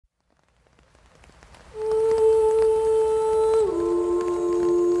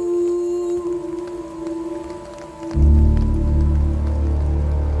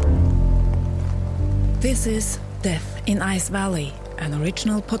This is Death in Ice Valley, an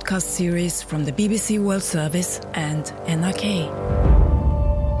original podcast series from the BBC World Service and NRK.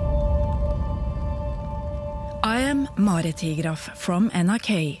 I am Marit Higraff from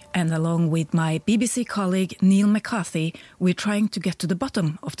NRK, and along with my BBC colleague Neil McCarthy, we're trying to get to the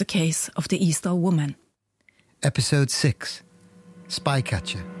bottom of the case of the Isdal Woman. Episode 6,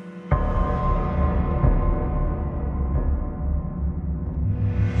 Spycatcher.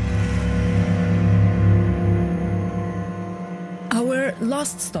 Our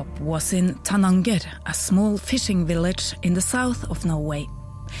last stop was in Tananger, a small fishing village in the south of Norway.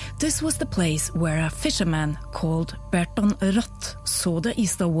 This was the place where a fisherman called Bergen saw the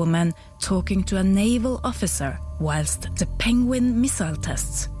Isdal Woman talking to a naval officer whilst the Penguin missile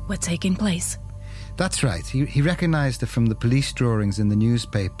tests were taking place. That's right, he recognised her from the police drawings in the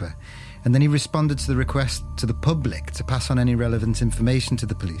newspaper, and then he responded to the request to the public to pass on any relevant information to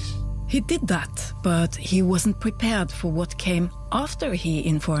the police. He did that, but he wasn't prepared for what came after he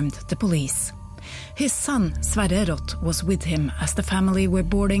informed the police. His son, Sverre Rott, was with him as the family were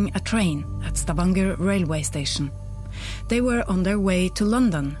boarding a train at Stavanger railway station. They were on their way to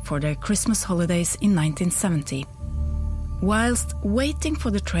London for their Christmas holidays in 1970. Whilst waiting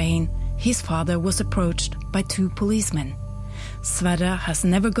for the train, his father was approached by two policemen. Sverre has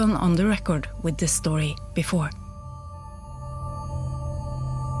never gone on the record with this story before.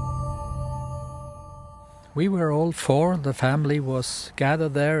 We were all four. The family was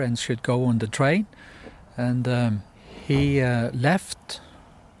gathered there and should go on the train. And he left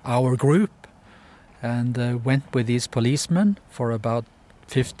our group and went with these policemen for about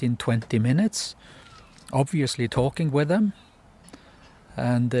 15-20 minutes, obviously talking with them.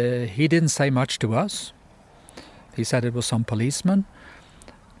 And he didn't say much to us. He said it was some policeman.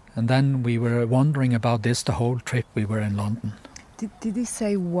 And then we were wondering about this the whole trip we were in London. Did he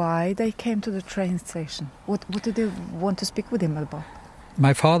say why they came to the train station? What did they want to speak with him about?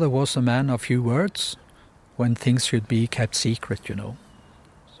 My father was a man of few words when things should be kept secret, you know.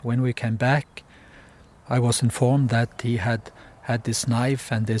 So when we came back, I was informed that he had this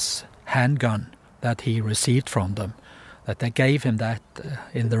knife and this handgun that he received from them, that they gave him that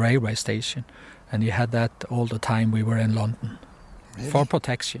in the railway station. And he had that all the time we were in London. Really? For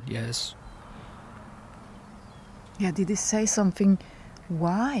protection, yes. Yeah, did he say something?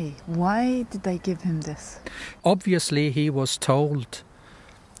 Why? Why did they give him this? Obviously, he was told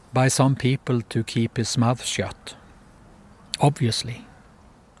by some people to keep his mouth shut. Obviously.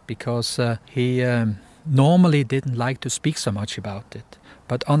 Because he normally didn't like to speak so much about it.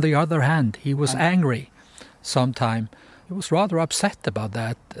 But on the other hand, he was angry sometime. He was rather upset about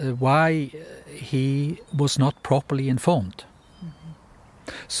that, why he was not properly informed.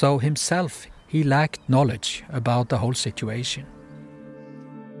 Mm-hmm. So himself, he lacked knowledge about the whole situation.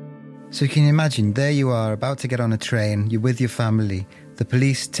 So can you imagine, there you are, about to get on a train, you're with your family, the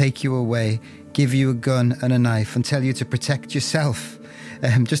police take you away, give you a gun and a knife and tell you to protect yourself,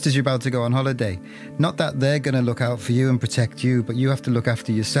 just as you're about to go on holiday. Not that they're going to look out for you and protect you, but you have to look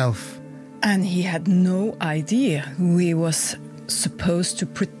after yourself. And he had no idea who he was supposed to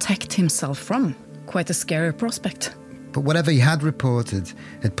protect himself from. Quite a scary prospect. But whatever he had reported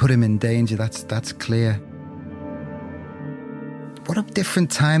had put him in danger, that's clear. What a different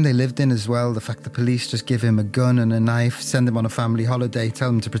time they lived in as well. The fact the police just give him a gun and a knife, send him on a family holiday, tell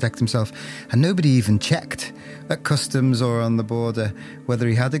him to protect himself. And nobody even checked at customs or on the border whether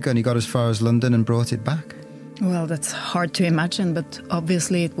he had a gun. He got as far as London and brought it back. Well, that's hard to imagine, but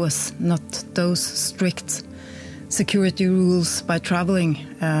obviously it was not those strict security rules by traveling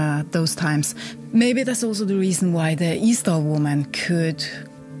those times. Maybe that's also the reason why the Isdal Woman could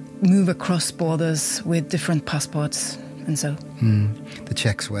move across borders with different passports and so. The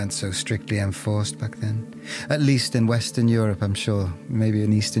checks weren't so strictly enforced back then. At least in Western Europe, I'm sure. Maybe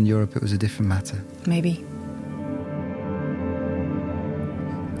in Eastern Europe it was a different matter. Maybe.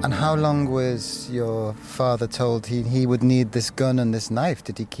 And how long was your father told he would need this gun and this knife?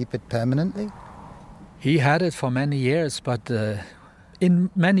 Did he keep it permanently? He had it for many years, but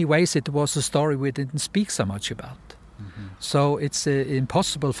in many ways it was a story we didn't speak so much about. Mm-hmm. So it's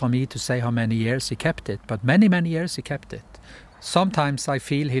impossible for me to say how many years he kept it, but many, many years he kept it. Sometimes I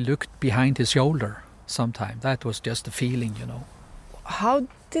feel he looked behind his shoulder sometime. That was just a feeling, you know. How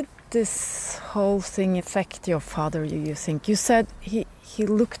did this whole thing affect your father, you think? You said he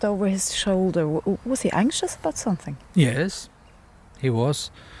looked over his shoulder. Was he anxious about something? Yes, he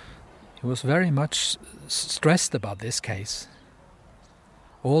was. He was very much stressed about this case.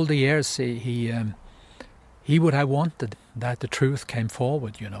 All the years he would have wanted that the truth came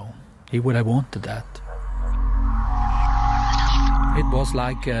forward, you know. He would have wanted that. It was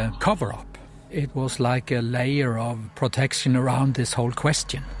like a cover-up. It was like a layer of protection around this whole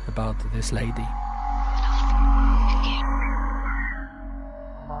question about this lady.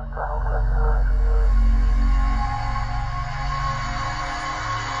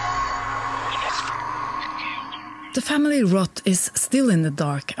 The family Roth is still in the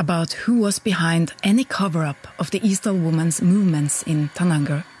dark about who was behind any cover-up of the Isdal Woman's movements in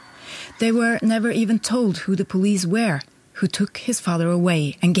Tananger. They were never even told who the police were, who took his father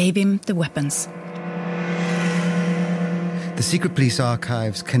away and gave him the weapons. The secret police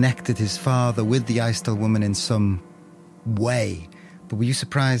archives connected his father with the Isdal Woman in some way. But were you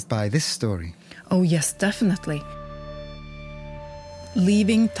surprised by this story? Oh yes, definitely.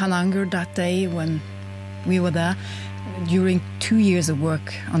 Leaving Tananger that day when we were there, during 2 years of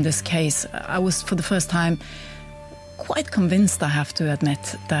work on this case, I was for the first time quite convinced, I have to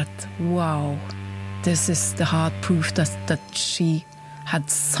admit, that wow, this is the hard proof that she had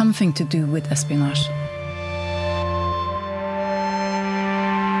something to do with espionage.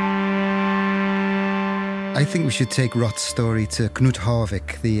 I think we should take Roth's story to Knut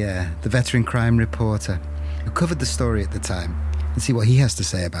Håvik, the veteran crime reporter who covered the story at the time, and see what he has to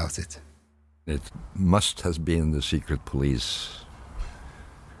say about it. It must have been the secret police.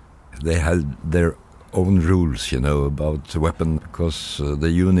 They had their own rules, about the weapon, because the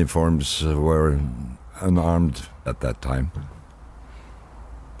uniforms were unarmed at that time.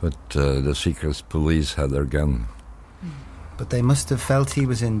 But the secret police had their gun. But they must have felt he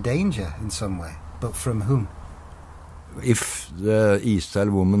was in danger in some way. But from whom? If the Isdal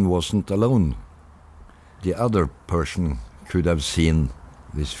Woman wasn't alone, the other person could have seen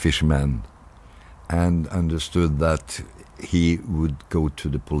this fisherman and understood that he would go to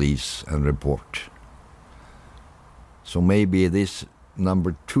the police and report. So maybe this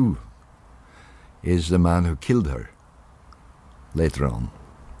number 2 is the man who killed her later on,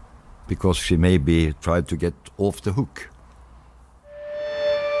 because she maybe tried to get off the hook.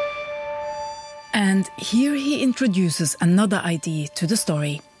 And here he introduces another idea to the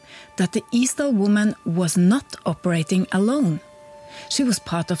story, that the Isdal Woman was not operating alone. She was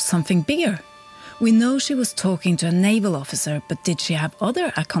part of something bigger. We know she was talking to a naval officer, but did she have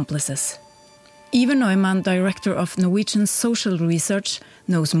other accomplices? Iver Neumann, director of Norwegian social research,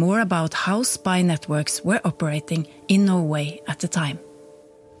 knows more about how spy networks were operating in Norway at the time.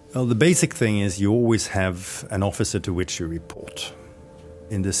 Well, the basic thing is you always have an officer to which you report.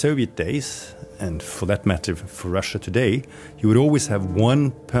 In the Soviet days, and for that matter for Russia today, you would always have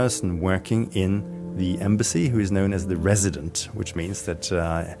one person working in the embassy who is known as the resident, which means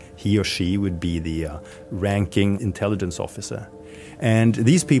that he or she would be the ranking intelligence officer. And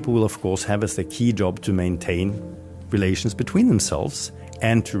these people will, of course, have as their key job to maintain relations between themselves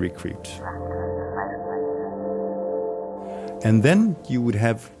and to recruit. And then you would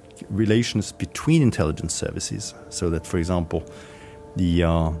have relations between intelligence services, so that, for example, the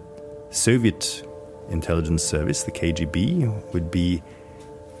Soviet intelligence service, the KGB, would be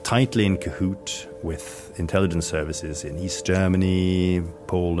tightly in cahoot with intelligence services in East Germany,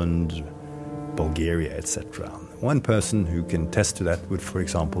 Poland, Bulgaria, etc. One person who can attest to that would, for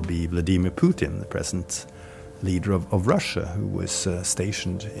example, be Vladimir Putin, the present leader of Russia, who was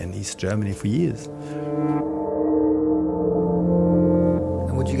stationed in East Germany for years.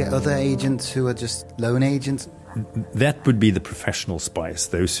 And would you get other agents who are just lone agents? That would be the professional spies,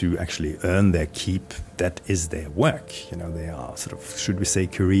 those who actually earn their keep. That is their work. They are sort of, should we say,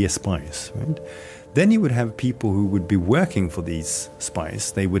 career spies, right? Then you would have people who would be working for these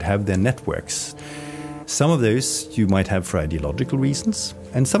spies. They would have their networks. Some of those you might have for ideological reasons,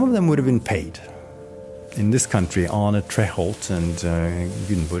 and some of them would have been paid. In this country, Arne Treholt and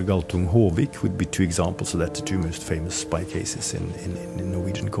Gunvor Galtung Håvik would be 2 examples of that, the 2 most famous spy cases in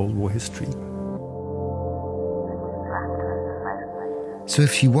Norwegian Cold War history. So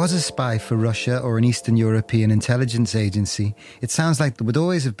if she was a spy for Russia or an Eastern European intelligence agency, it sounds like there would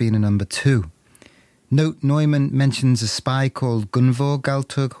always have been a number 2. Note Neumann mentions a spy called Gunvor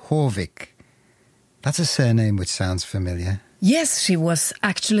Galtung Håvik. That's a surname which sounds familiar. Yes, she was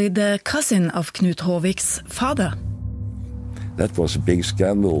actually the cousin of Knut Håvik's father. That was a big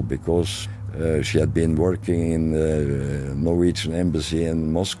scandal because she had been working in the Norwegian embassy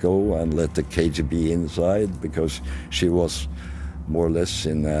in Moscow and let the KGB inside because she was more or less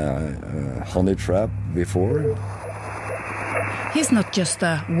in a honey trap before. He's not just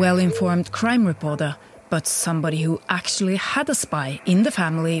a well-informed crime reporter, but somebody who actually had a spy in the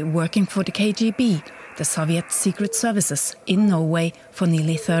family working for the KGB, the Soviet secret services, in Norway for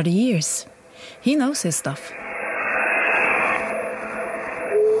nearly 30 years. He knows his stuff.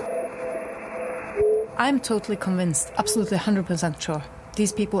 I'm totally convinced, absolutely 100% sure.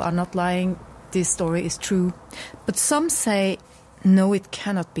 These people are not lying. this story is true. But some say, no, it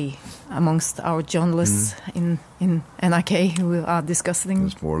cannot be, amongst our journalists in NRK who are discussing.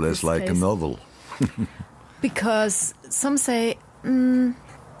 It's more or less like a novel. Because some say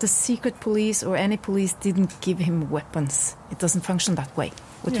the secret police or any police didn't give him weapons. It doesn't function that way.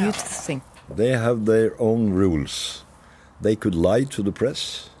 What do you think? They have their own rules. They could lie to the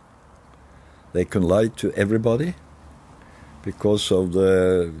press. They can lie to everybody because of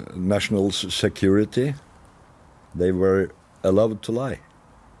the national security. They were allowed to lie.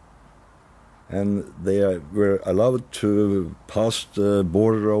 And they were allowed to pass the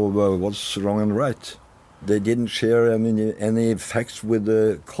border of what's wrong and right. They didn't share any facts with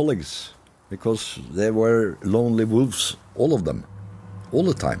the colleagues because they were lonely wolves, all of them, all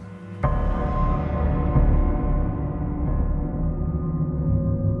the time.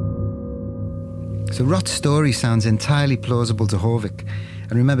 So Roth's story sounds entirely plausible to Håvik.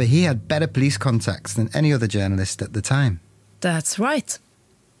 And remember, he had better police contacts than any other journalist at the time. That's right.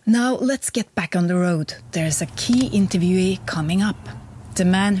 Now let's get back on the road. There's a key interviewee coming up. The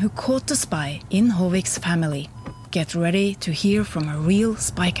man who caught the spy in Håvik's family. Get ready to hear from a real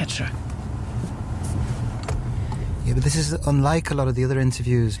spy catcher. Yeah, but this is unlike a lot of the other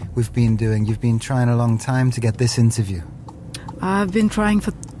interviews we've been doing. You've been trying a long time to get this interview. I've been trying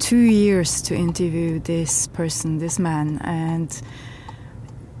for 2 years to interview this person, this man, and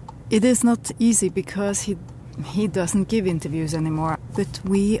it is not easy because he doesn't give interviews anymore. But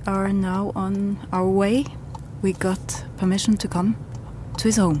we are now on our way. We got permission to come to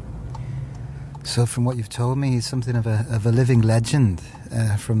his home. So from what you've told me, he's something of a living legend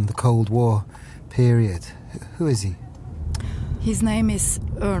from the Cold War period. Who is he? His name is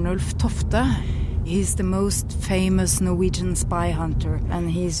Ørnulf Tofte. He's the most famous Norwegian spy hunter, and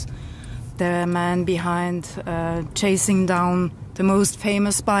he's the man behind chasing down the most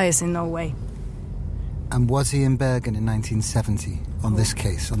famous spies in Norway. And was he in Bergen in 1970 on this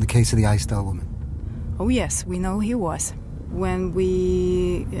case, on the case of the Isdal Woman? Oh yes, we know he was. When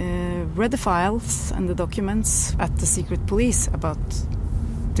we read the files and the documents at the secret police about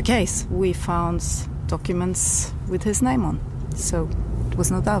the case, we found documents with his name on. So it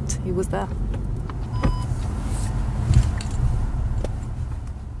was no doubt he was there.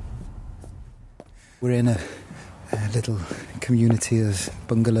 We're in a little community of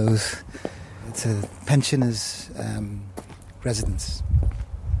bungalows. It's a pensioners' residence.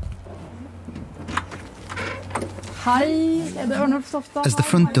 As the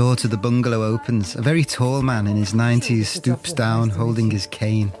front door to the bungalow opens, a very tall man in his 90s stoops down, holding his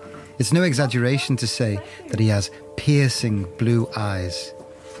cane. It's no exaggeration to say that he has piercing blue eyes.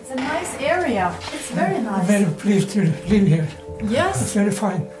 It's a nice area. It's very nice. I'm very pleased to live here. Yes. It's very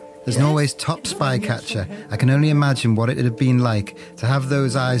fine. As Norway's top spy catcher, I can only imagine what it would have been like to have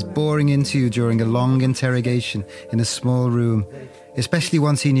those eyes boring into you during a long interrogation in a small room, especially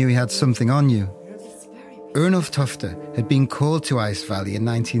once he knew he had something on you. Ørnulf Tofte had been called to Ice Valley in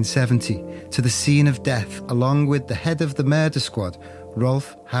 1970 to the scene of death along with the head of the murder squad,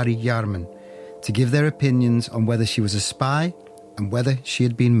 Rolf Harry Jarman, to give their opinions on whether she was a spy and whether she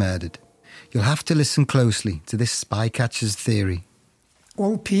had been murdered. You'll have to listen closely to this spy catcher's theory.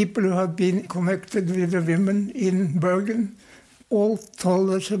 All people who have been connected with the women in Bergen all told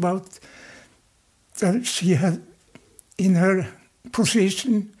us about that she had in her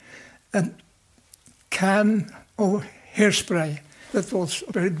possession a can of hairspray that was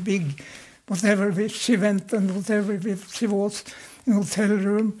very big. Whatever she went and whatever she was in the hotel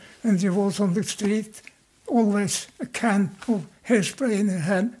room and she was on the street, always a can of hairspray in her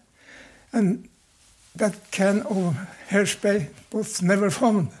hand. And that can of hairspray was never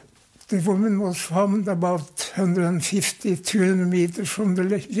found. The woman was found about 150, 200 meters from the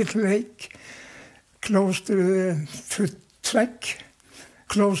little lake, close to the foot track,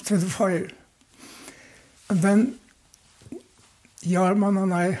 close to the fire. And then Jarman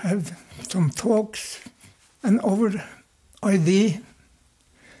and I had some talks, and our idea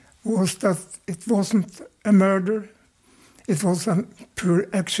was that it wasn't a murder, it was a pure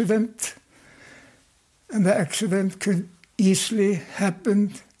accident. And the accident could easily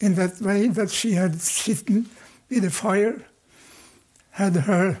happen in that way that she had sitting with a fire, had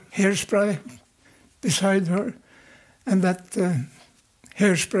her hairspray beside her, and that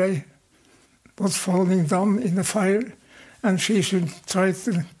hairspray was falling down in the fire, and she should try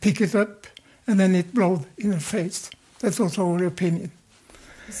to pick it up, and then it blowed in her face. That was our opinion.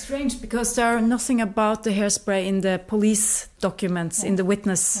 It's strange because there are nothing about the hairspray in the police documents, in the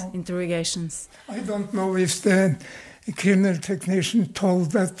witness interrogations. I don't know if the criminal technician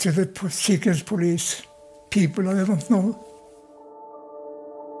told that to the secret police people. I don't know.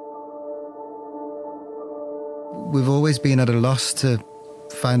 we've always been at a loss to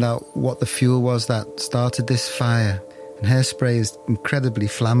find out what the fuel was that started this fire. And hairspray is incredibly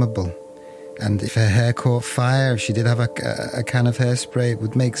flammable. And if her hair caught fire, if she did have a can of hairspray, it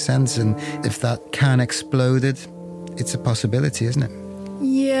would make sense. And if that can exploded, it's a possibility, isn't it?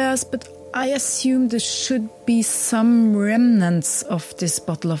 Yes, but I assume there should be some remnants of this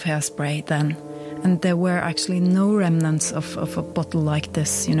bottle of hairspray then. And there were actually no remnants of a bottle like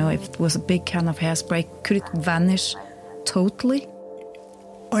this. You know, if it was a big can of hairspray, could it vanish totally?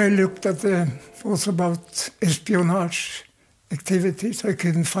 I looked at the was about espionage activities. I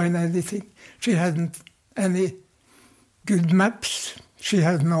couldn't find anything. She hadn't any good maps. She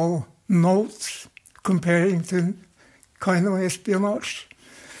had no notes comparing to kind of espionage.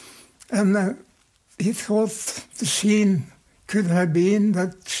 And he thought the scene could have been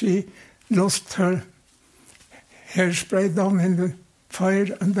that she lost her hairspray down in the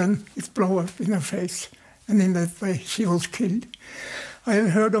fire and then it blew up in her face. And in that way she was killed. I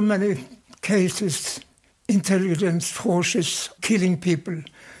have heard of many cases, intelligence forces killing people.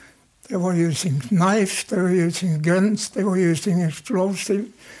 They were using knives, they were using guns, they were using explosives,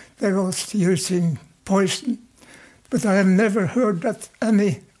 they were using poison. But I have never heard that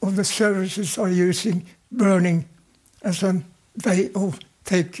any of the services are using burning as a way of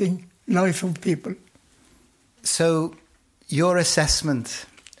taking life of people. So your assessment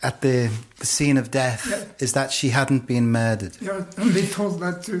at the scene of death is that she hadn't been murdered? Yeah, and we told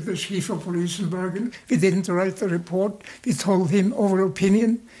that to the chief of police in Bergen. We didn't write the report. We told him our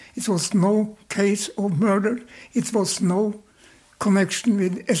opinion. It was no case of murder. It was no connection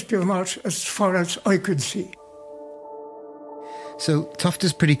with espionage as far as I could see. So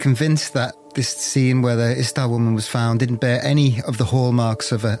Tofte's pretty convinced that this scene where the Isdal Woman was found didn't bear any of the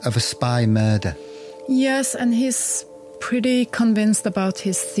hallmarks of a spy murder. Yes, and he's pretty convinced about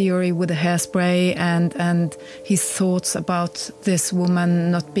his theory with the hairspray and his thoughts about this woman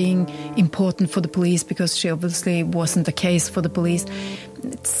not being important for the police because she obviously wasn't the case for the police.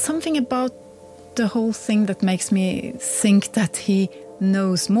 It's something about the whole thing that makes me think that he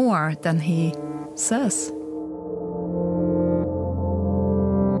knows more than he says.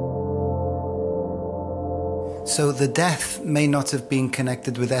 So the death may not have been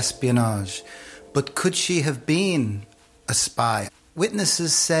connected with espionage, but could she have been a spy?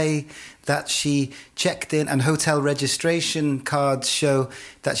 Witnesses say that she checked in, and hotel registration cards show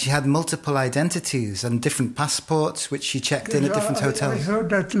that she had multiple identities and different passports, which she checked in at different hotels. I heard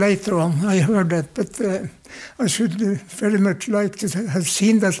that later on. I heard that, but I should very much like to have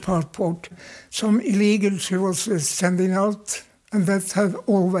seen that passport. Some illegals she was sending out, and that had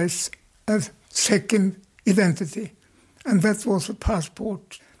always a second identity, and that was a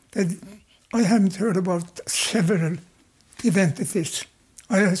passport. I haven't heard about several identities.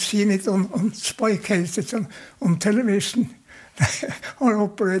 I have seen it on spy cases on television or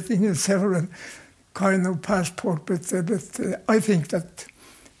operating in several kind of passport. But I think that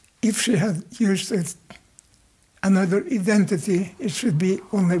if she had used another identity, it should be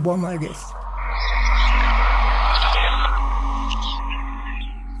only one, I guess.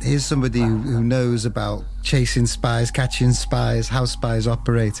 Here's somebody who knows about chasing spies, catching spies, how spies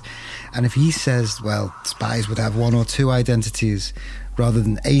operate. And if he says, well, spies would have one or two identities rather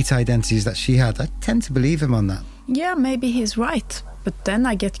than 8 identities that she had, I tend to believe him on that. Yeah, maybe he's right. But then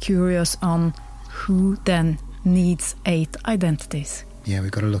I get curious on who then needs 8 identities. Yeah, we've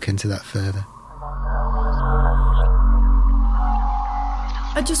got to look into that further.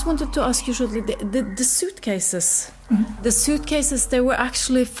 I just wanted to ask you shortly, the suitcases. Mm-hmm. The suitcases, they were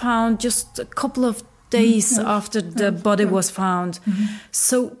actually found just a couple of days after the body was found. Mm-hmm.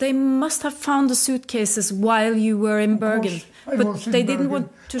 So they must have found the suitcases while you were in Bergen. But they didn't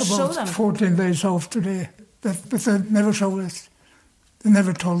want to show them. 14 days after but they never showed us. They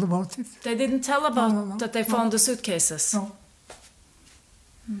never told about it. They didn't tell about that they found the suitcases? No.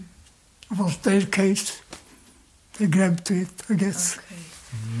 It was their case. They grabbed to it, I guess. Okay.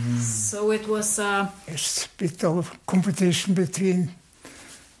 So it was a bit of competition between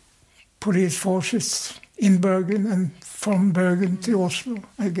police forces in Bergen and from Bergen to Oslo,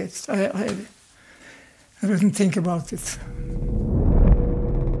 I guess. I didn't think about it.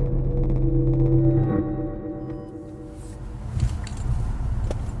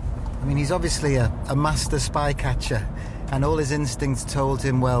 I mean, he's obviously a master spy catcher, and all his instincts told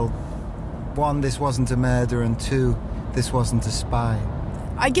him, well, 1, this wasn't a murder, and 2, this wasn't a spy.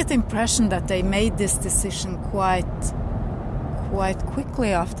 I get the impression that they made this decision quite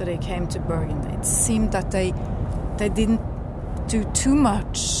quickly after they came to Bergen. It seemed that they didn't do too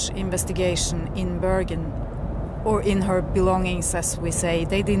much investigation in Bergen or in her belongings, as we say.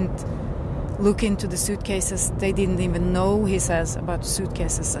 They didn't look into the suitcases. They didn't even know, he says, about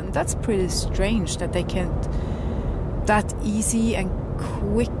suitcases. And that's pretty strange that they can't that easy and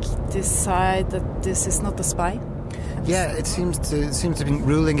quick decide that this is not a spy. Yeah, it seems to have been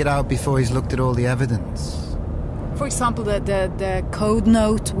ruling it out before he's looked at all the evidence. For example, the code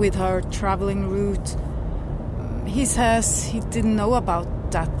note with her traveling route, he says he didn't know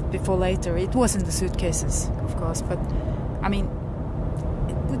about that before later. It was in the suitcases, of course, but I mean,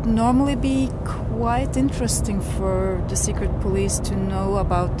 it would normally be quite interesting for the secret police to know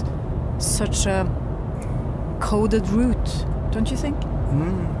about such a coded route, don't you think?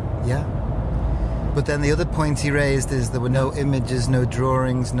 Yeah. But then the other point he raised is there were no images, no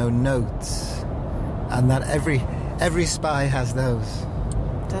drawings, no notes, and that every spy has those.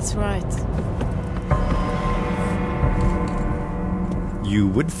 That's right. You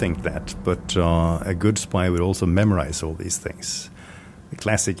would think that, but a good spy would also memorize all these things. The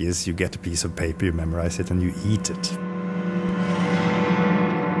classic is you get a piece of paper, you memorize it, and you eat it.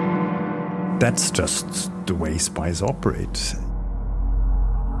 That's just the way spies operate.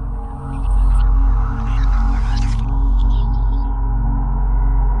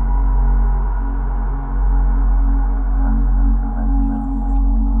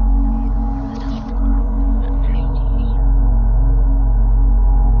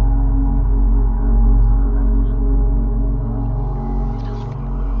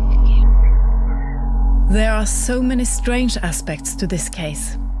 There are so many strange aspects to this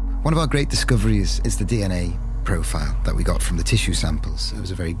case. One of our great discoveries is the DNA profile that we got from the tissue samples. It was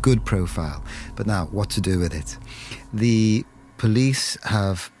a very good profile. But now, what to do with it? The police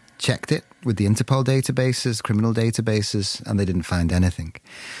have checked it with the Interpol databases, criminal databases, and they didn't find anything.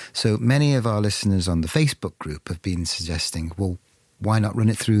 So many of our listeners on the Facebook group have been suggesting, well, why not run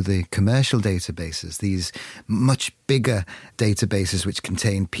it through the commercial databases, these much bigger databases which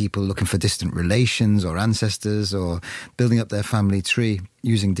contain people looking for distant relations or ancestors or building up their family tree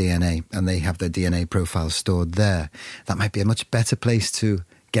using DNA, and they have their DNA profiles stored there. That might be a much better place to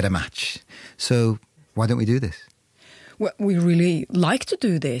get a match. So why don't we do this? Well, we really like to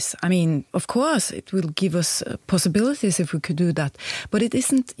do this. I mean, of course, it will give us possibilities if we could do that. But it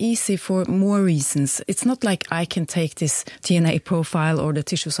isn't easy for more reasons. It's not like I can take this DNA profile or the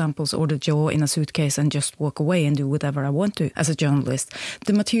tissue samples or the jaw in a suitcase and just walk away and do whatever I want to as a journalist.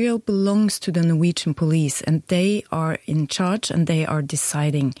 The material belongs to the Norwegian police, and they are in charge and they are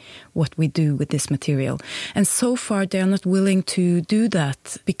deciding what we do with this material. And so far, they are not willing to do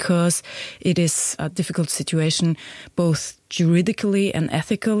that because it is a difficult situation, both juridically and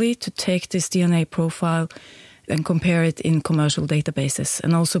ethically, to take this DNA profile and compare it in commercial databases.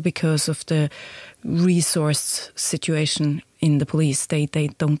 And also because of the resource situation in the police. They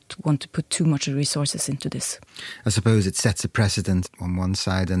don't want to put too much resources into this. I suppose it sets a precedent on one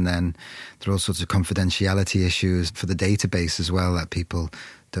side, and then there are all sorts of confidentiality issues for the database as well, that people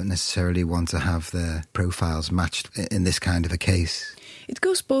don't necessarily want to have their profiles matched in this kind of a case. It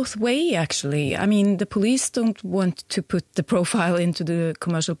goes both ways, actually. I mean, the police don't want to put the profile into the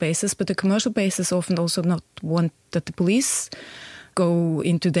commercial bases, but the commercial bases often also not want that the police go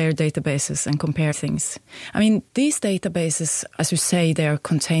into their databases and compare things. I mean, these databases, as you say, they are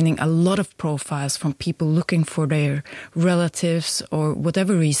containing a lot of profiles from people looking for their relatives or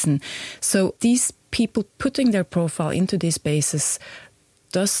whatever reason. So these people putting their profile into these bases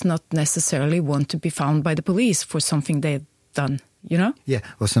does not necessarily want to be found by the police for something they've done, you know? Yeah,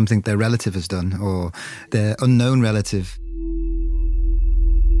 or something their relative has done, or their unknown relative.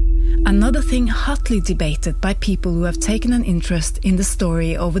 Another thing hotly debated by people who have taken an interest in the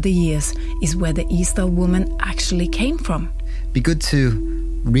story over the years is where the Isdal woman actually came from. Be good to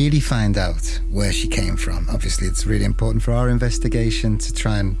really find out where she came from. Obviously, it's really important for our investigation to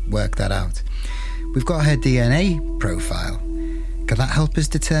try and work that out. We've got her DNA profile. Can that help us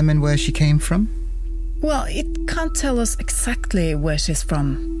determine where she came from? Well, it can't tell us exactly where she's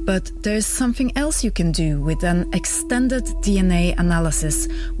from, but there's something else you can do with an extended DNA analysis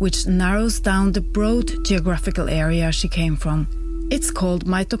which narrows down the broad geographical area she came from. It's called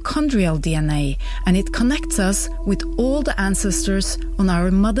mitochondrial DNA, and it connects us with all the ancestors on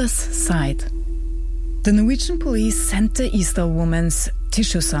our mother's side. The Norwegian police sent the Isdal woman's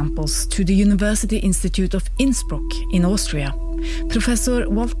tissue samples to the University Institute of Innsbruck in Austria. Professor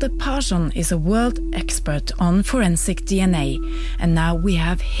Walter Parson is a world expert on forensic DNA, and now we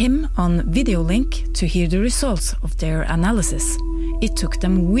have him on video link to hear the results of their analysis. It took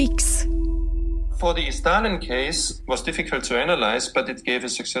them weeks. For the Isdalen case, it was difficult to analyze, but it gave a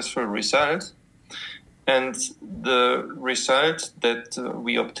successful result. And the result that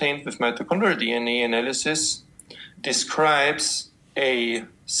we obtained with mitochondrial DNA analysis describes a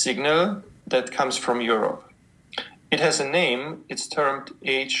signal that comes from Europe. It has a name, it's termed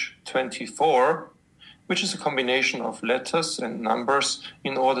H24, which is a combination of letters and numbers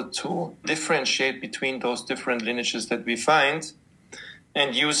in order to differentiate between those different lineages that we find.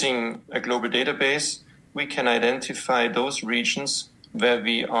 And using a global database, we can identify those regions where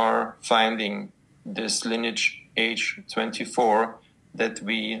we are finding this lineage H24 that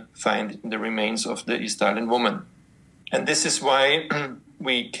we find in the remains of the Isdal Woman. And this is why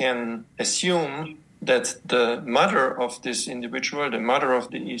we can assume that the mother of this individual, the mother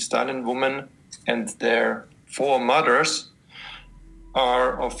of the Isdal Woman, and their 4 mothers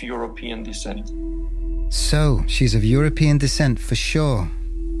are of European descent. So, she's of European descent for sure.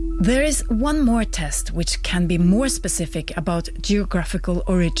 There is one more test which can be more specific about geographical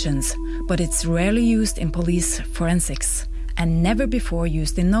origins, but it's rarely used in police forensics and never before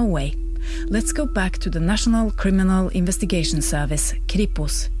used in Norway. Let's go back to the National Criminal Investigation Service,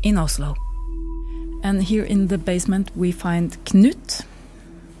 Kripos, in Oslo. And here in the basement we find Knut,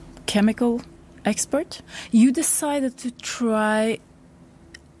 chemical expert. You decided to try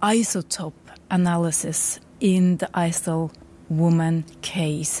isotope analysis in the Isdal Woman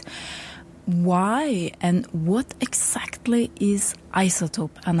case. Why and what exactly is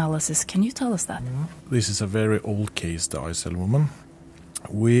isotope analysis? Can you tell us that? This is a very old case, the Isdal Woman.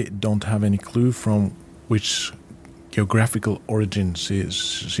 We don't have any clue from which geographical origin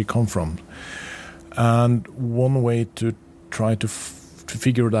she come from. And one way to try to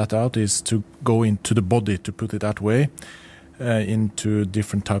figure that out is to go into the body, to put it that way, into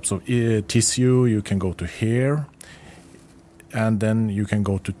different types of tissue. You can go to hair, and then you can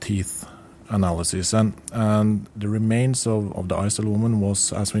go to teeth analysis. And the remains of the Isdal Woman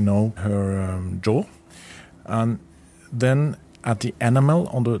was, as we know, her jaw. And then at the enamel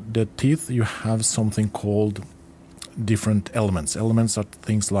on the teeth, you have something called different elements. Elements are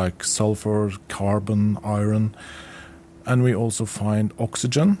things like sulfur, carbon, iron, and we also find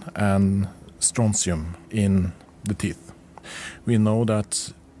oxygen and strontium in the teeth. We know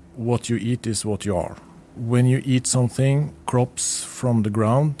that what you eat is what you are. When you eat something, crops from the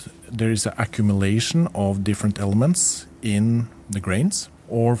ground, there is an accumulation of different elements in the grains,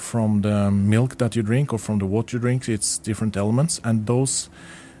 or from the milk that you drink or from the water you drink, it's different elements, and those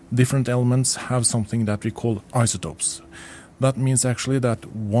different elements have something that we call isotopes. That means actually that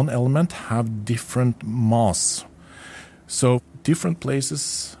one element have different mass. So different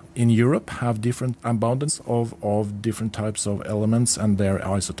places in Europe have different abundance of different types of elements and their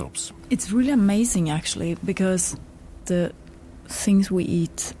isotopes. It's really amazing actually, because the things we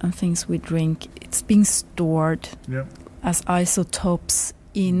eat and things we drink, it's being stored as isotopes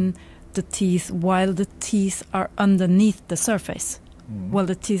in the teeth while the teeth are underneath the surface. While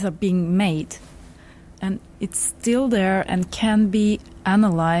the teeth are being made, and it's still there and can be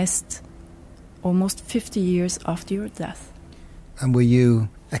analyzed almost 50 years after your death. And were you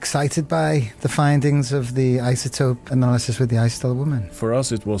excited by the findings of the isotope analysis with the Isdal Woman? For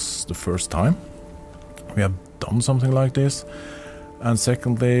us, it was the first time we have done something like this. And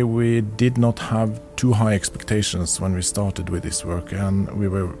secondly, we did not have too high expectations when we started with this work, and we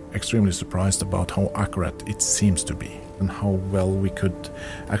were extremely surprised about how accurate it seems to be and how well we could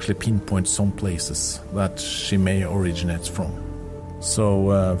actually pinpoint some places that she may originate from.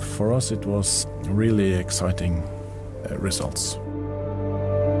 So for us it was really exciting results.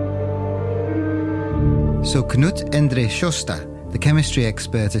 So Knut Endre Sjosta, the chemistry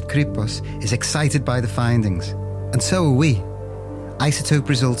expert at Kripos, is excited by the findings. And so are we. Isotope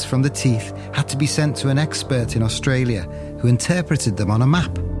results from the teeth had to be sent to an expert in Australia who interpreted them on a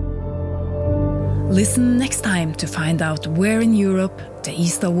map. Listen next time to find out where in Europe the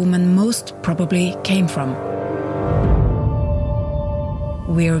Isdal Woman most probably came from.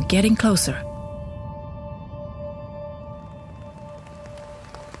 We're getting closer.